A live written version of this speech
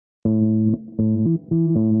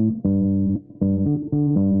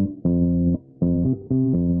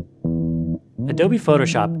Adobe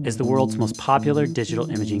Photoshop is the world's most popular digital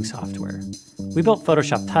imaging software. We built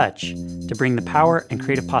Photoshop Touch to bring the power and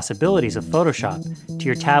creative possibilities of Photoshop to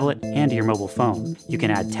your tablet and to your mobile phone. You can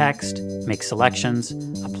add text, make selections,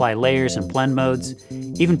 apply layers and blend modes,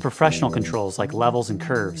 even professional controls like levels and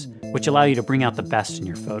curves, which allow you to bring out the best in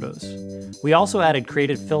your photos. We also added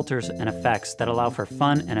creative filters and effects that allow for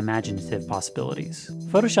fun and imaginative possibilities.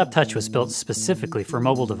 Photoshop Touch was built specifically for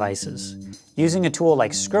mobile devices. Using a tool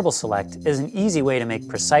like Scribble Select is an easy way to make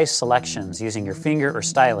precise selections using your finger or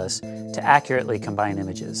stylus to accurately combine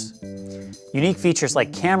images. Unique features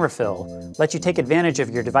like Camera Fill let you take advantage of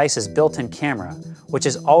your device's built-in camera, which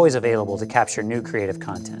is always available to capture new creative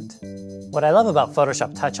content. What I love about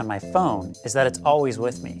Photoshop Touch on my phone is that it's always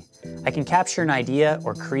with me. I can capture an idea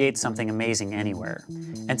or create something amazing anywhere.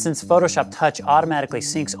 And since Photoshop Touch automatically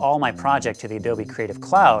syncs all my project to the Adobe Creative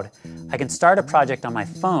Cloud, I can start a project on my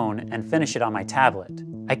phone and finish it on my tablet.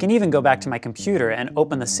 I can even go back to my computer and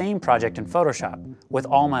open the same project in Photoshop with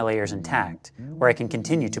all my layers intact, where I can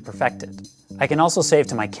continue to perfect it. I can also save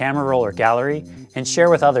to my camera roll or gallery and share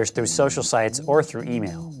with others through social sites or through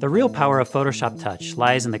email. The real power of Photoshop Touch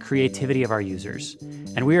lies in the creativity of our users,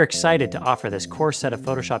 and we are excited to offer this core set of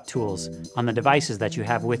Photoshop tools on the devices that you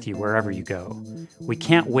have with you wherever you go. We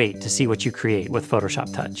can't wait to see what you create with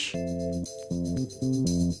Photoshop Touch.